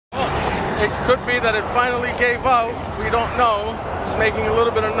it could be that it finally gave out. We don't know. It's making a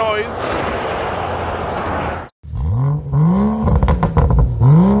little bit of noise.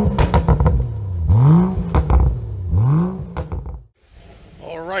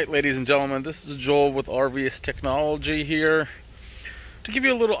 Alright, ladies and gentlemen, this is Joel with RVS Technology here to give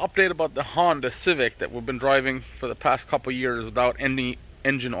you a little update about the Honda Civic that we've been driving for the past couple years without any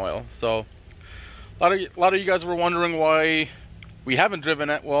engine oil. So a lot of you guys were wondering why we haven't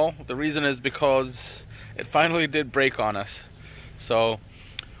driven it. Well, the reason is because it finally did break on us. So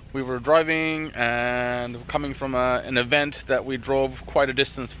we were driving and coming from an event that we drove quite a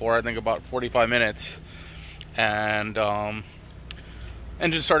distance for, I think about 45 minutes, and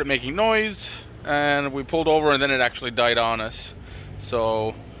engine started making noise and we pulled over and then it actually died on us.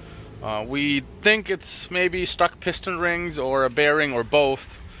 So we think it's maybe stuck piston rings or a bearing or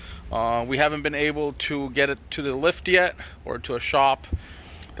both. We haven't been able to get it to the lift yet or to a shop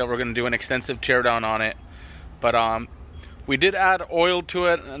that we're going to do an extensive teardown on it. But we did add oil to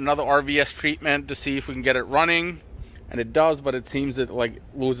it, another RVS treatment to see if we can get it running, and it does, but it seems it like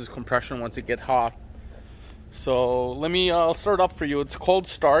loses compression once it gets hot. So let me I'll start up for you. It's cold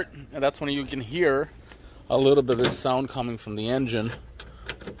start, and that's when you can hear a little bit of this sound coming from the engine.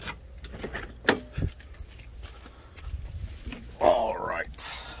 All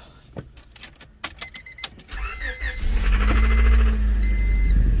right.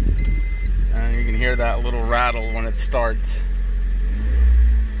 And you can hear that little rattle when it starts.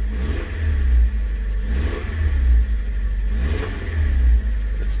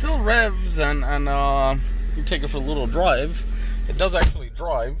 It still revs, and you take it for a little drive. It does actually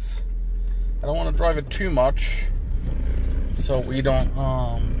drive. I don't want to drive it too much so we don't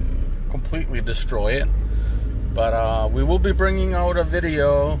completely destroy it. But we will be bringing out a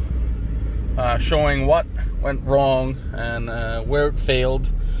video showing what went wrong and where it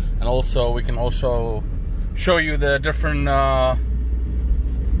failed, and also we can also show you the different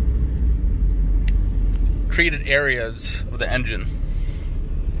treated areas of the engine.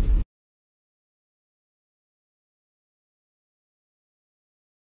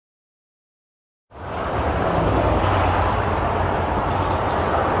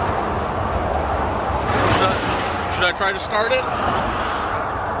 Should I try to start it?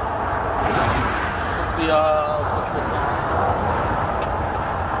 Put this on.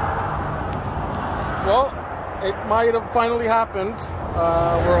 Well, it might have finally happened.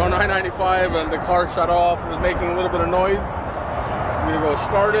 We're on I-95 and the car shut off. It was making a little bit of noise. I'm gonna go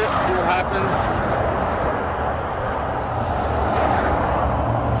start it, see what happens.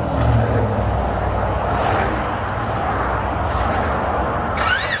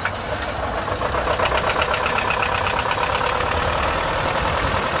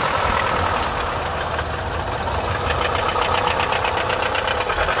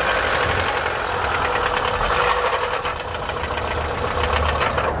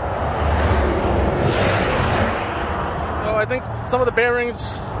 I think some of the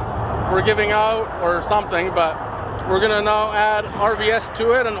bearings were giving out or something, but we're gonna now add RVS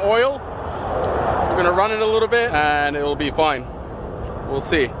to it and oil. We're gonna run it a little bit and it will be fine. We'll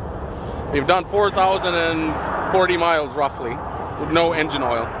see. We've done 4,040 miles roughly with no engine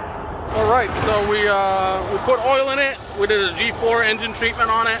oil. All right, so we put oil in it. We did a G4 engine treatment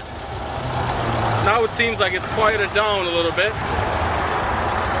on it. Now it seems like it's quieted down a little bit.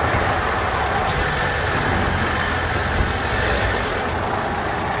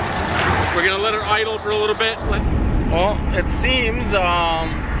 We're gonna let it idle for a little bit. Well, it seems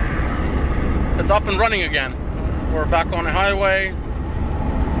it's up and running again. We're back on the highway.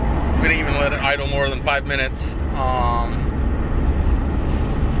 We didn't even let it idle more than 5 minutes.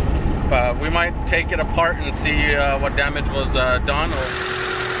 But we might take it apart and see what damage was done.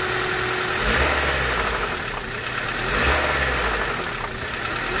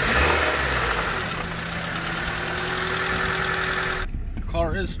 The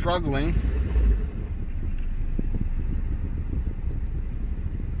car is struggling.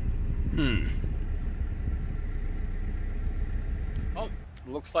 Oh,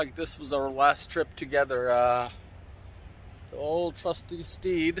 looks like this was our last trip together. The old trusty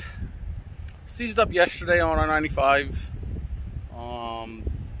steed seized up yesterday on our 95.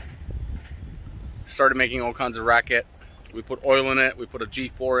 Started making all kinds of racket. We put oil in it. We put a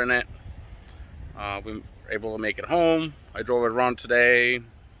G4 in it. We were able to make it home. I drove it around today,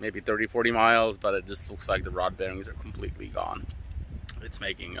 maybe 30-40 miles, but it just looks like the rod bearings are completely gone. It's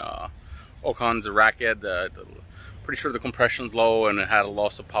making all kinds of racket. Pretty sure the compression's low and it had a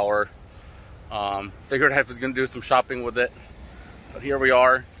loss of power. Figured I was going to do some shopping with it, but here we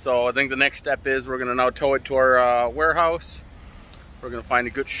are. So I think the next step is we're going to now tow it to our warehouse. we're going to find a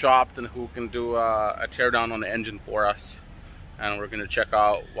good shop then who can do a teardown on the engine for us, and we're going to check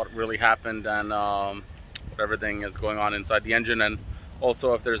out what really happened and what everything is going on inside the engine, and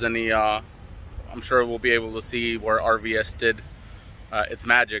also if there's any I'm sure we'll be able to see where RVS did its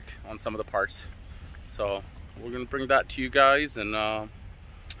magic on some of the parts. So we're going to bring that to you guys, and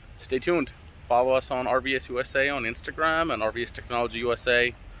stay tuned. Follow us on RVS USA on Instagram and RVS Technology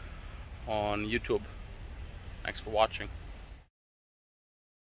USA on YouTube. Thanks for watching.